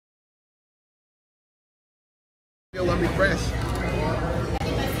Still want to be fresh.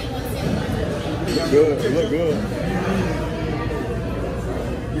 Look good. It look good.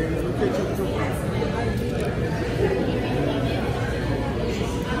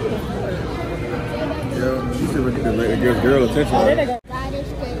 Yeah, she should really give girl attention. God is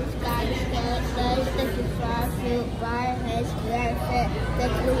good. God is good. God is the fried fruit, bar has very fat.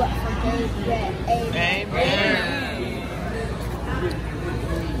 That grew up from baby bread. Amen.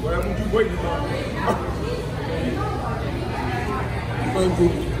 What happened? You waiting for?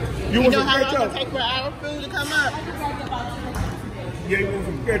 You know how long it take for our food to come up? Yeah, you want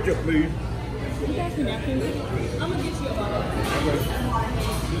some ketchup, please? You got some napkins? I'm gonna get you a bottle.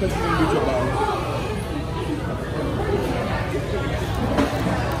 Okay. You can get your bottle.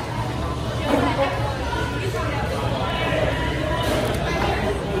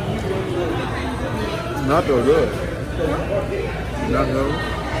 Not so good. Not so.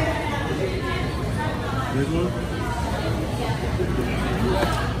 This one?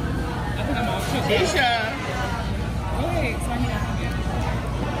 Keisha.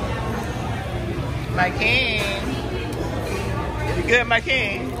 My king. You good, my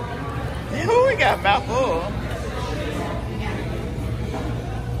king? Ooh, we got a mouthful.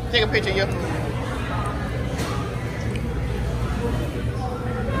 Take a picture of your food.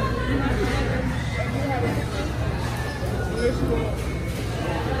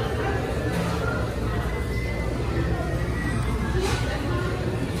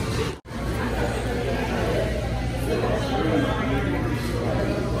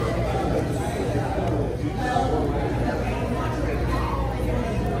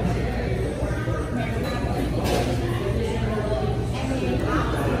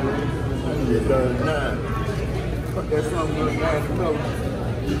 That's something good, nice color.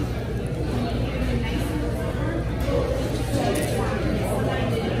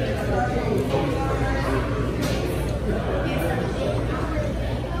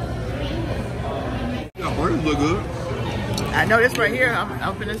 Yeah, burgers look good. I know this right here. I'm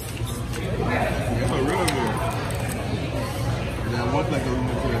finna. That's a real good. Yeah, one thing we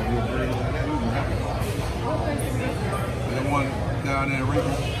make sure that good burgers like that, we can have it. And then one down there in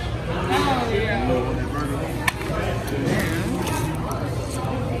Reagan. Oh, yeah. You know, one of the burgers.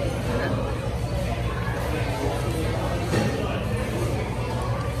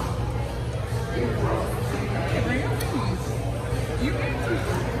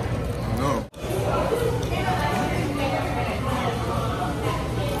 No.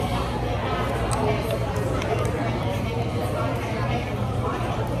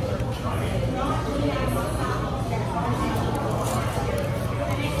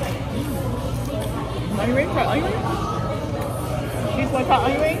 Onion ring? Try onion ring? She's want to try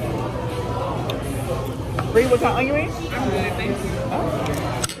onion ring? Bree, want to try onion ring? I'm good, thank you. Oh.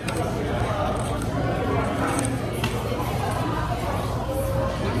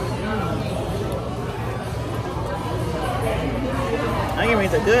 Onion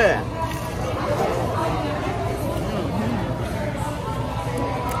rings are good.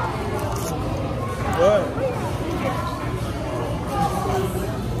 Good.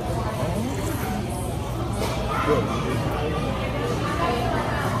 Good.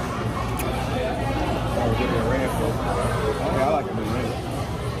 I was getting a ranch though. Yeah, I like it in ranch.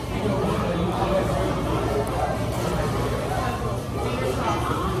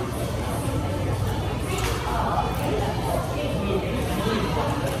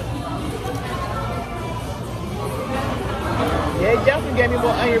 Yeah, he definitely gave me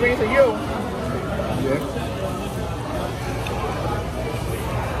more onion rings than you. Yeah.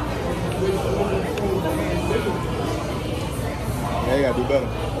 Yeah, you gotta do better.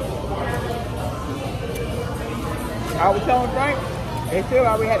 I was telling Frank, they still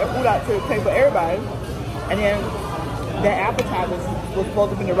already had the food out to take for everybody. And then the appetizers was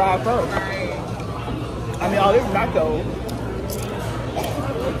supposed to be the ride first. I mean, all this nachos.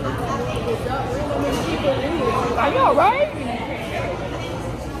 I know, right?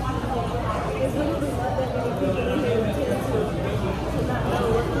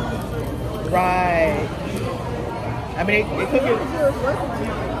 Right. I mean, they cook it.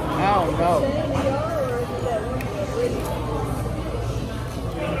 I don't know.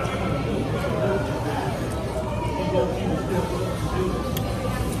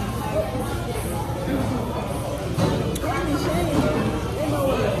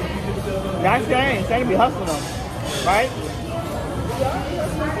 Not Shane. Shane be hustling them, right?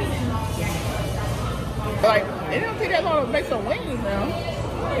 Like, they don't take that long to make some wings now.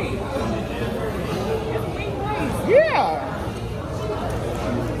 Yeah.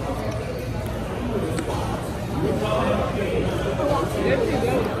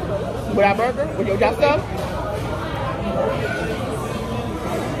 With our burger? With your stuff?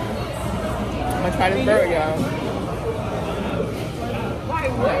 want to try this burger, y'all.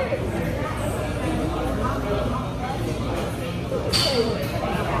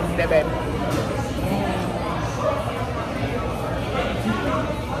 That baby.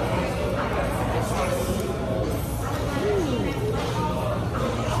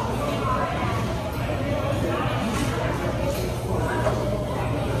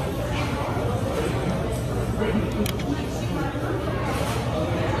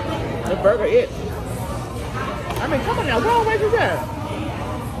 The burger is. I mean, come on now, go away with that.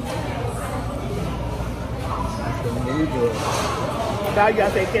 Now you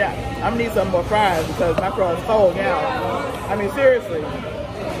gotta take it out. I'm gonna need some more fries because my throat is cold now. I mean, seriously.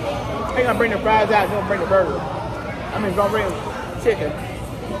 I ain't gonna bring the fries out, gonna bring the burger. I mean, gonna bring chicken.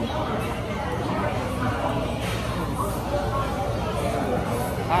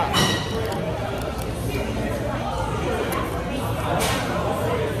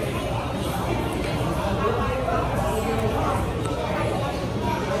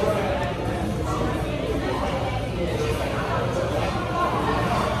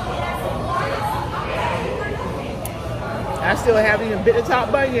 I still haven't even bit the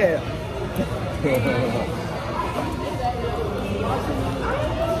top bun yet.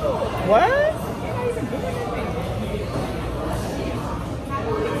 What?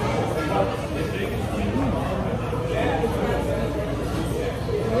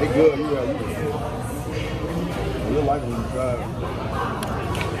 They good, you'll like it when you try it.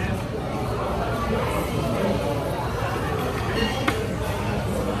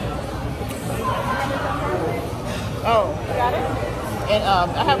 Oh, got it. And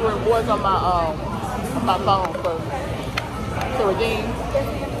I have rewards on my phone to redeem.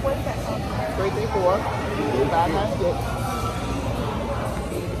 334 596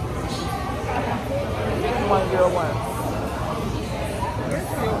 101.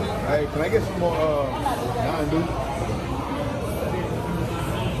 Hey, can I get some more Mountain Dew?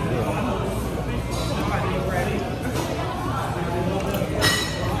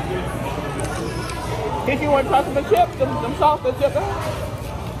 If you want to try some of the chips, them salsa chips.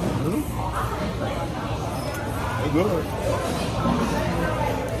 They're good.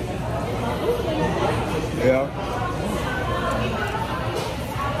 Yeah.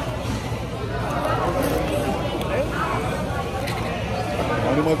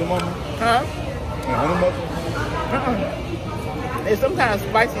 Honey mustard, mama? Huh? Honey mustard? It's some kind of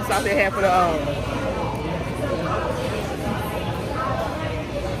spicy sauce they have for the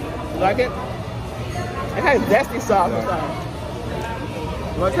like it? It has zesty sauce or something.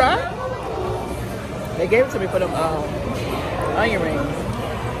 You wanna try it? They gave it to me for them onion rings.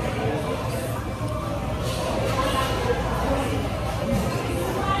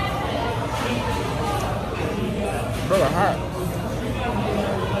 Really hot.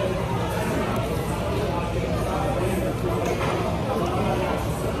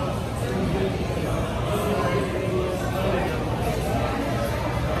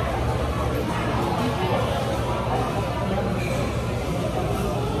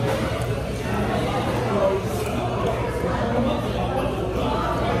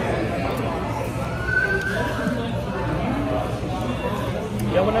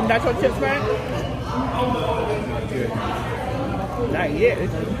 You want them nacho chips, man? Not yet.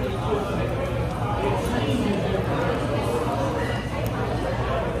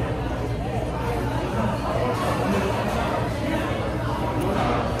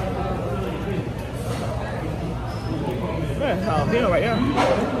 That's jalapeno right there.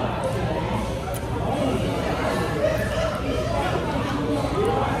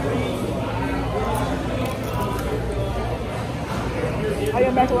 How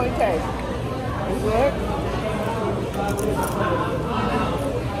your macaroni taste? Is good?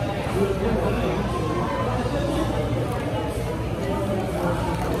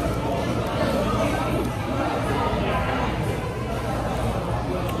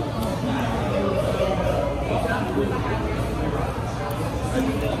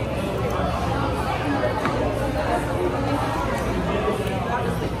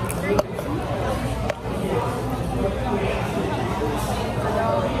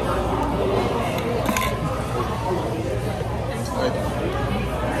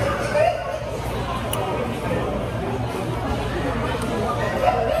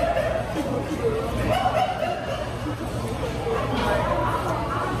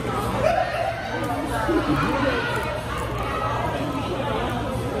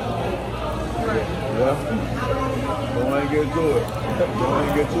 Get to it.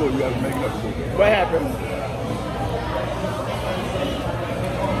 Don't get to it. You got to make up to it. What happened?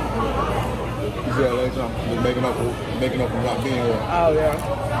 You said last time you're making up for not being here. Oh yeah.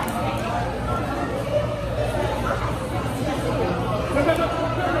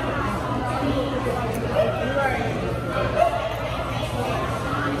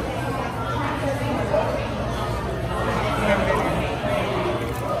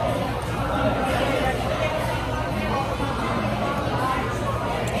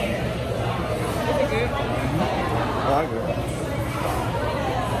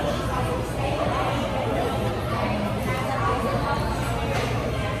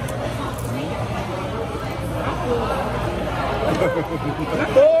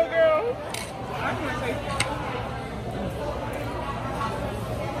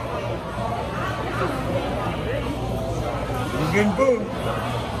 getting full.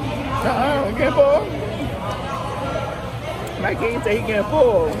 I'm getting full. My king say he getting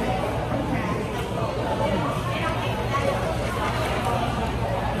full.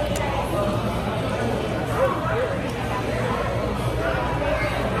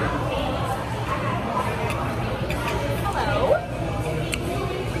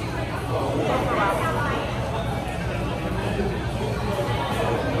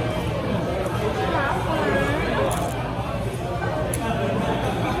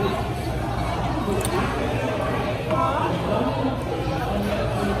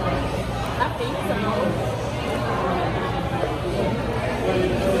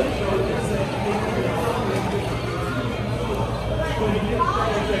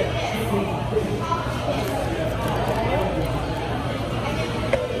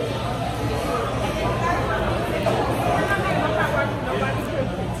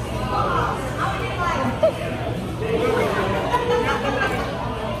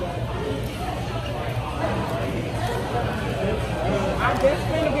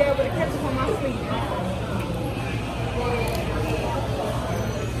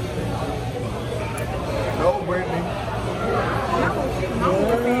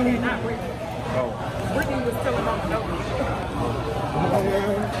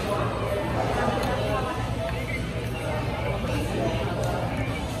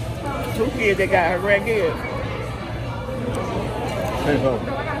 Two kids that got her grandkids. Hey, ho. I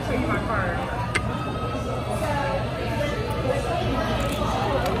gotta show you my card.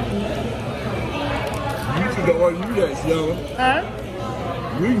 You should go on you that, Sheila. Huh?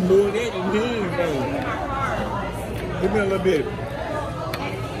 We more than that than him, man. Give me a little bit.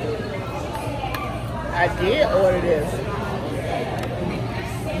 I did order this.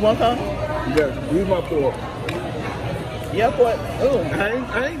 You want some? Yes, use my fork. Yeah, but ooh. I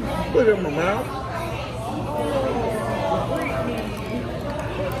ain't put it in my mouth.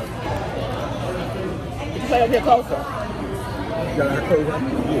 You play up here closer. Got to close up.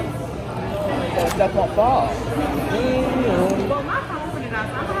 Yeah. So stuff won't fall. Well, my phone printed out,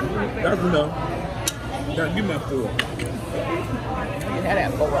 so I'm gonna have to That's enough. Now give me my fork. You can have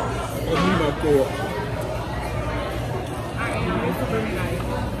that for what? Give me my fork. I am. It's really nice.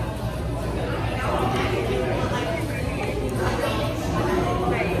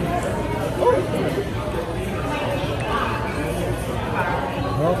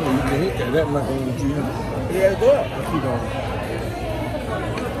 Hopefully you can hit that. That's not going to you. Yeah, it's good. Keep on.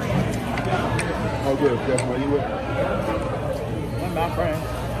 Oh, good. That's why you with. One my friend.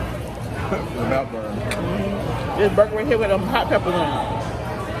 The mouth burn. This burger right here with them hot peppers on it.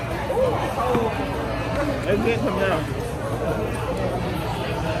 Let's get some now.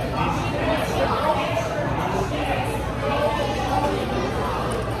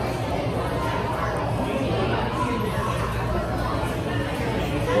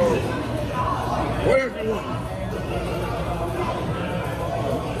 Whatever you want.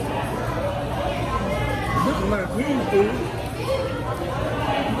 This is my clean food.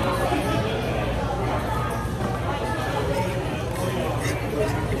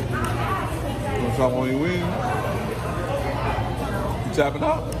 Want some on your wing? You tapping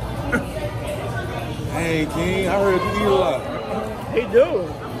out? Hey, King, I heard you eat a lot. He do.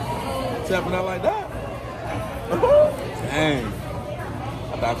 Tapping out like that? Dang.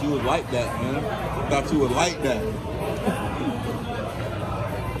 I thought you was like that, man. I thought you was like that.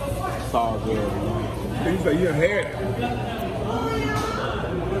 It's all good. You say you had it.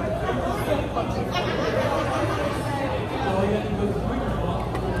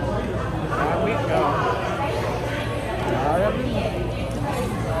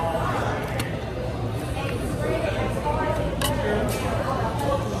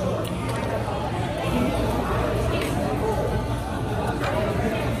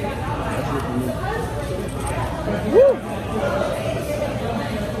 Woo!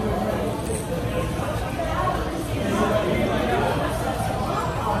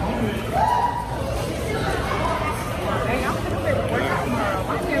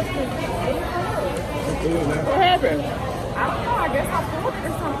 What happened? I don't know. I guess I pulled it or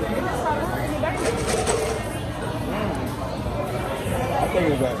something. It just started hurting me back. I think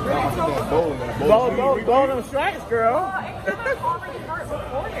it's that bowl. Bowl them stripes, girl. Well, it could have already hurt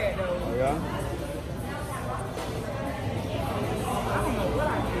before that, though. Yeah? I don't know what I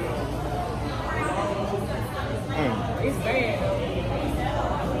did. It's bad, though.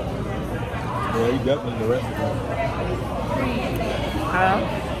 Yeah, you definitely arrested her. Huh?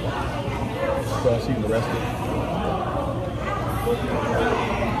 So she's arrested.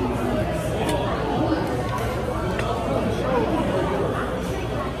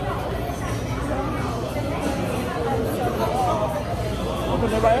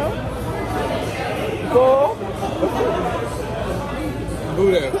 right now? Cool. Who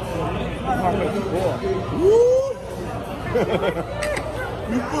that? Woo!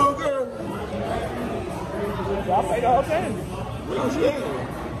 You full girl? So I paid the whole thing. What else you had?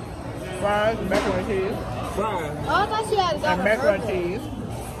 Fries, macaroni and cheese. Fries. Oh, I thought she had got And a macaroni and burger. cheese.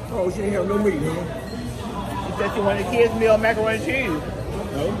 Oh, she ain't have no meat, huh? She said she wanted a kid's meal macaroni and cheese.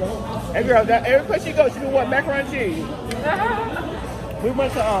 Okay. Hey girl, every place she goes, she would want macaroni and cheese. We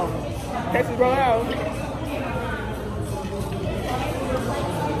went to Texas Roadhouse.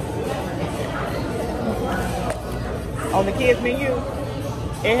 On the kids menu,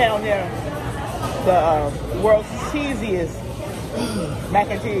 it had on there the world's cheesiest mac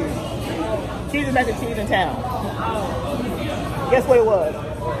and cheese. Cheesiest mac and cheese in town. Guess what it was?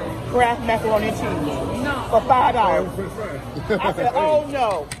 Kraft macaroni and cheese. For $5. I said, oh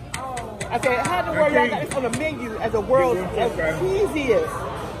no. I said, how in the world y'all got this on the menu as the world's cheesiest?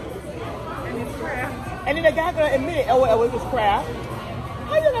 And then the guy gonna admit it, oh, it was Kraft.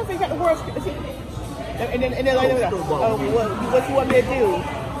 How you gonna think that the world's and then like, oh, what you want me to do? Do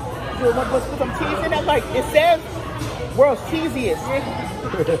you want to put some cheese in that? Like, it says world's cheesiest.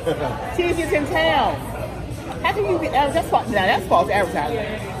 Cheesiest in town. How can you be, that's false advertising.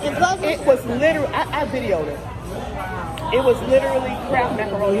 It was literally, I videoed it. It was literally Kraft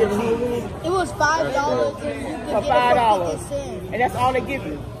macaroni and cheese. It was $5 For $5. And that's all they give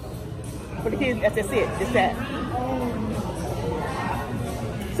you. For the kids, that's it. It's that.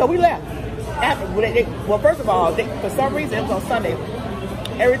 So we left. Well, first of all, for some reason, it was on Sunday.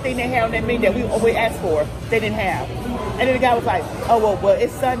 Everything they had on that menu that we asked for, they didn't have. And then the guy was like, oh, well,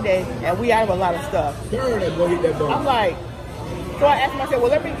 it's Sunday, and we out of a lot of stuff. I'm like, so I asked him, I said, well,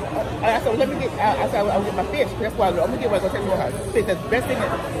 let me get, I'll get my fish. That's why I'm going to get what I'm going to take fish. That's the best thing.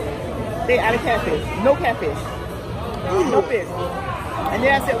 They out of catfish. No catfish. No fish. And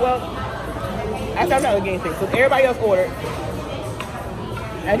then I said, well, I'm not going to get anything. So everybody else ordered.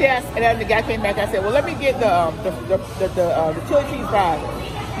 And then the guy came back. I said, well, let me get the chili cheese fries.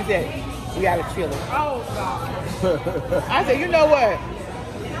 He said, we out of chili. Oh, God. I said, you know what?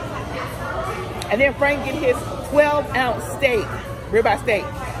 And then Frank get his 12-ounce steak, ribeye steak.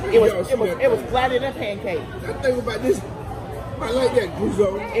 It was flatter than a pancake. I think about this. I like that,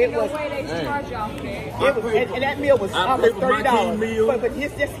 Guzo. It was. And that meal was almost $30. But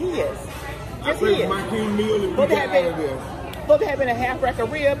it's just his. Just his. My king meal and we got out of there. Supposed to have been a half rack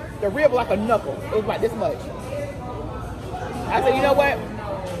of rib. The rib was like a knuckle. It was like this much. I said, you know what?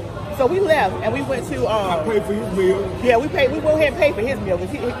 So we left and we went to. I paid for his meal. Yeah, we went ahead and paid for his meal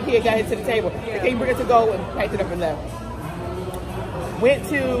because he had got it to the table. They came bring it to go and packed it up and left. Went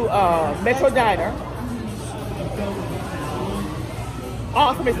to Metro Diner.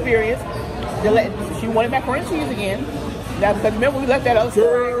 Awesome experience. She wanted macaroni and cheese again. Now, because remember we left that other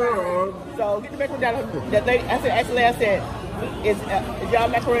store. So get the macaroni Diner. I said. Is y'all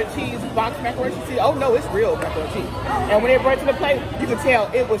macaroni and cheese, box macaroni and cheese? Oh no, it's real macaroni and cheese. And when they brought it to the plate, you could tell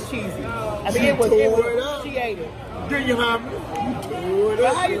it was cheesy. I mean, it was she ate it. Did you have me?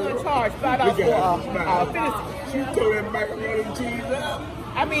 But how you gonna charge $5 for a finish? She tore that macaroni and cheese up.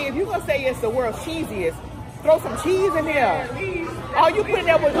 I mean, if you're gonna say it's the world's cheesiest, throw some cheese in there. All you put in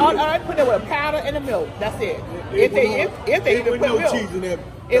there was I put there with a powder and the milk. That's it. If they even put milk, cheese in there.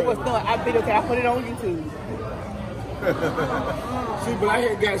 It was done. I put it on YouTube. See, but I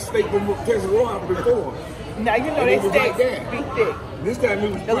had got steak from Texas Roadhouse before. Now you know they steaks be thick. This time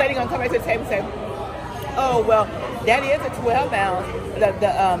it was. The lady gonna come back to the table and say, "Oh well, that is a 12-ounce."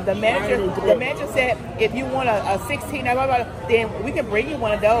 The manager said if you want a 16, then we can bring you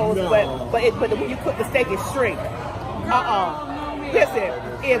one of those. No. But when you cook the steak, it shrink. Listen,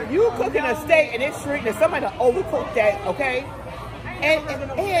 if you cooking a steak and it shrink, then somebody overcook that, okay? And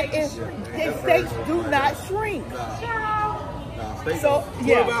steaks do not shrink. So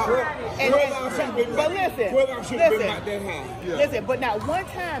yeah, but listen. But not one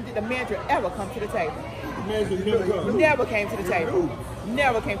time did the manager ever come to the table. Never came to the table.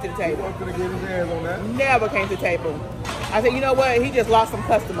 Never came to the table. Never came to the table. I said, you know what? He just lost some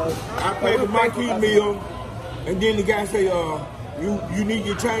customers. I paid for my key meal, and then the guy say, you need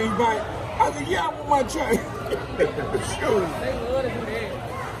your change back. I said, yeah, I want my change.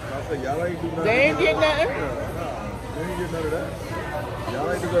 Y'all ain't do nothing. They ain't get nothing. They ain't get none of that.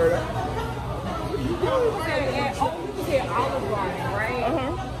 Y'all ain't deserve that. You said Olive Garden, right?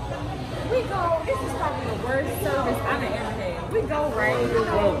 We go, this is probably the worst service I've ever had. We go, right?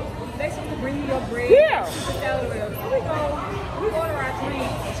 They supposed to bring you your bread. Yeah. So we order our drink.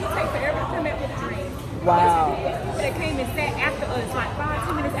 She takes forever to come back with a drink. Wow. They came and sat after us, like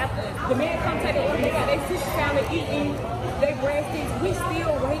 5-10 minutes after us. The man come take the order, they sit down and eating. they bread sticks, we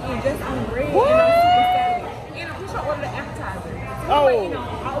still waiting just on bread. What? And I'm super salad. And I'm pretty sure order the appetizer. So oh. waiting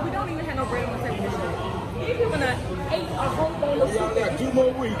on, we don't even have no bread on the table this year. These people done ate a whole bowl of soup. Y'all got 2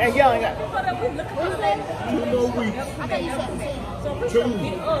 more weeks. And y'all ain't got 2 more weeks. I thought you said 2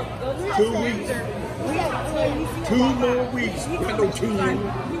 weeks. 2 more weeks. I know 2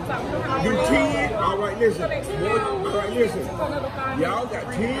 do 10. All right, listen. All right, listen. Y'all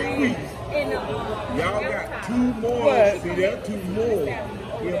got 10 weeks. Y'all got 2 more. What? See, that's 2 more.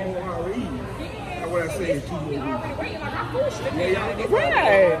 M-O-R-E. That's what I say is 2 more weeks.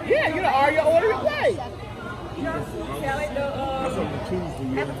 Right. Yeah, you know, are you ordering plate? That's on the Tuesday.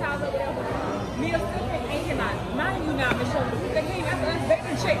 Meal still ain't came out. Mind you now, Michelle, they came after us, they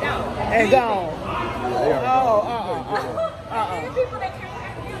been checked out. And gone. And people that came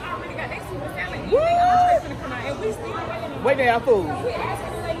after you already got their super salad. You think entree's gonna come out, and we still waiting. Waiting on food. So we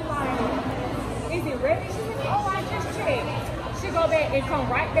asking the lady, like, is it ready? She said, oh, I just checked. She go back and come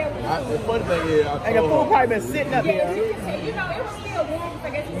right back with the food. The funny thing is, and the food probably been sitting up yeah, here. you can tell, you know, it was still warm. I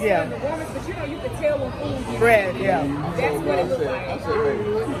guess it was Yeah. still the warmest, but you know, you could tell when food gets Bread, yeah. That's what it looked like. I said, baby,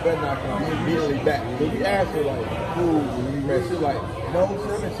 you better not come immediately back. So we asked her, like, food, and she's like, no,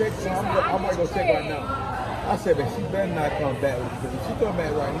 sir, I'm check. So I might go check right now. I said, but she better not come back. Because if she come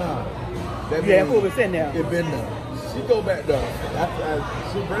back right now, that Yeah, means food was sitting there. it been there. She go back though.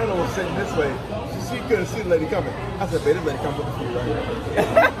 After Brandon was sitting this way, she couldn't see the lady coming. I said, baby, this lady comes with the food right here.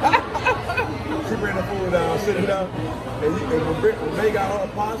 She bring the food down, sit it down, and when they got her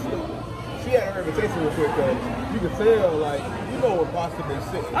pasta, she had her reputation real quick because you could tell, like, you know when pasta been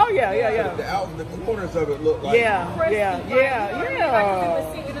sitting. Oh, yeah. The corners of it looked like. Yeah.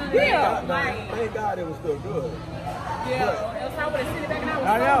 Thank God it was still good. Yeah, else I would have sent it back and I was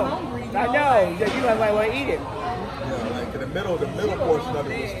so hungry. I know. That you might want to eat it. Yeah, like the middle portion of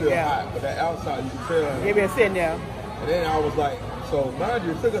it was still hot, but that outside you could tell. They been sitting there. And then I was like, so mind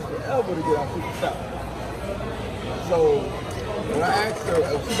you, it took us forever to get our super salad. So when I asked her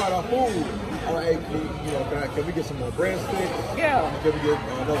if she bought our food, I was like, hey, can we get some more breadsticks? Yeah. Can we get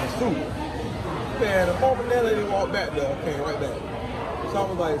another soup? Man, the moment that lady walked back there, I came right back. So I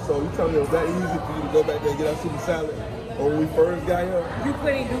was like, so you tell me it was that easy for you to go back there and get our super salad? Or when we first got here? You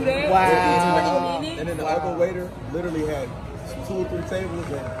couldn't do that? Wow. And then the other waiter literally had 2 or 3 tables,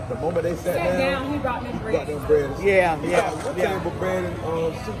 and the moment they sat down, he brought them bread. Yeah. Table bread and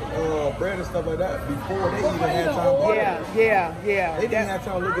bread and stuff like that before they even had time to order. Yeah. They didn't have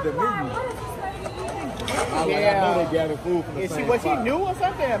time to look at the menu. I know they gathered food from the same Was spot. she new or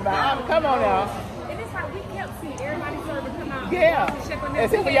something? Come on now. And it's like we kept seeing everybody server come out. Yeah. Except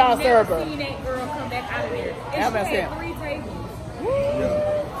for y'all server. Seen that girl come back out of there. And That she makes had 3 tables.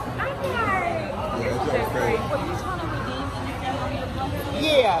 Yeah. I'm like, this is just great. Were you trying to redeem anything?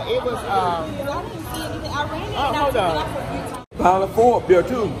 Yeah, it was. I didn't see anything. I ran it and I hold took it on. off a few times. Pile of 4 up there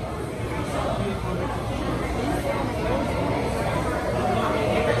too.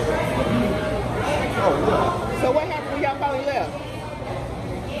 So what happened when y'all finally left?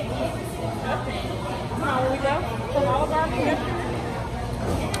 When we left from all of our meals.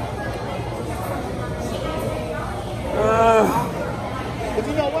 But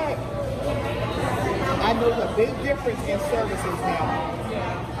you know what? I know there's a big difference in services now.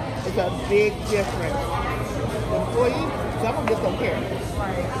 It's a big difference. The employees, some of them just don't care.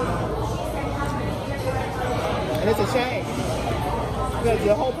 And it's a shame. Because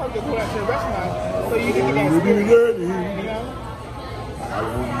the whole purpose of going out to the restaurant, so you can get that experience, you know?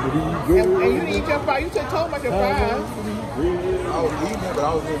 And you didn't eat your fries. You should have told about your fries. I was eating it, but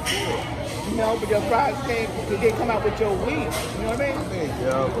I was in full. You know, but your fries didn't come out with your wings. You know what I mean?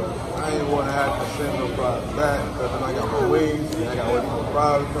 Yeah, but I didn't want to have to send no fries back because then I got my wings and I got to wait for the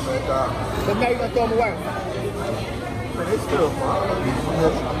fries to come back out. But now you're going to throw them away. Man, it's still fine.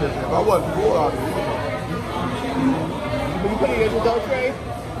 If I wasn't full out of it, When you put it in your dough tray?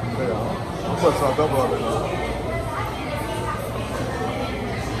 yeah, I'm putting some double up in there.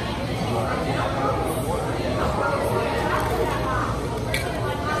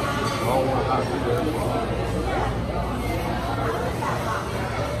 I don't want to have to do that.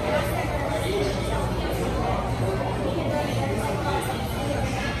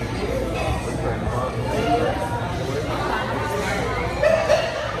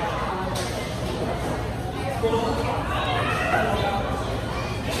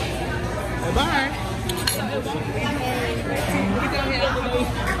 Bye.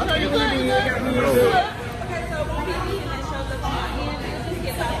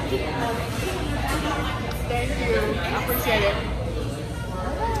 Thank you. I appreciate it.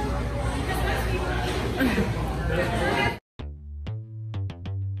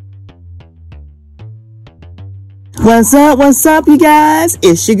 What's up, you guys?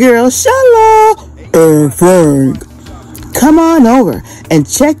 It's your girl, Sheila and Frank. Come on over and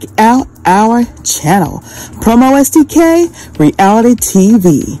check out our channel, PromoSTK Reality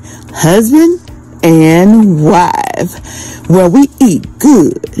TV, husband and wife, where we eat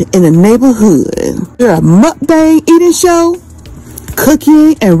good in the neighborhood. We're a mukbang eating show,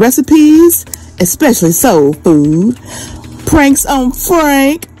 cooking and recipes, especially soul food, pranks on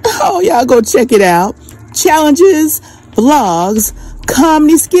Frank. Oh, y'all go check it out. Challenges, vlogs,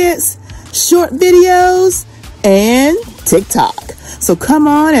 comedy skits, short videos, and TikTok. So come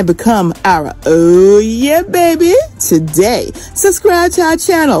on and become our oh yeah baby today. Subscribe to our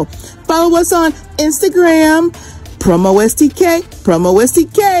channel. Follow us on Instagram, PromoSTK,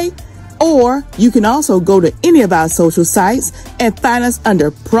 or you can also go to any of our social sites and find us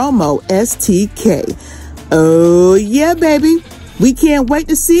under PromoSTK. Oh yeah baby. We can't wait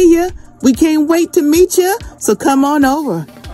to see you. We can't wait to meet you. So come on over.